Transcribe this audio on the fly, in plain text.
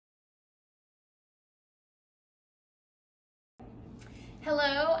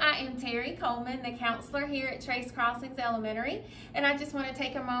Hello, I am Terri Coleman, the counselor here at Trace Crossings Elementary, and I just want to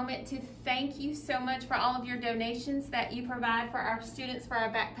take a moment to thank you so much for all of your donations that you provide for our students for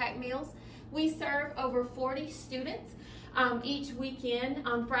our backpack meals. We serve over 40 students each weekend.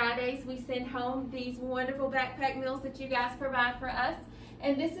 On Fridays, we send home these wonderful backpack meals that you guys provide for us,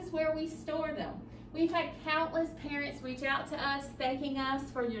 and this is where we store them. We've had countless parents reach out to us thanking us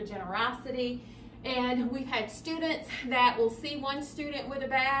for your generosity. And we've had students that will see one student with a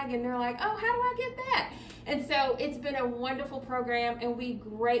bag and they're like, oh, how do I get that? And so it's been a wonderful program and we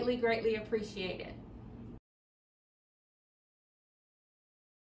greatly, greatly appreciate it.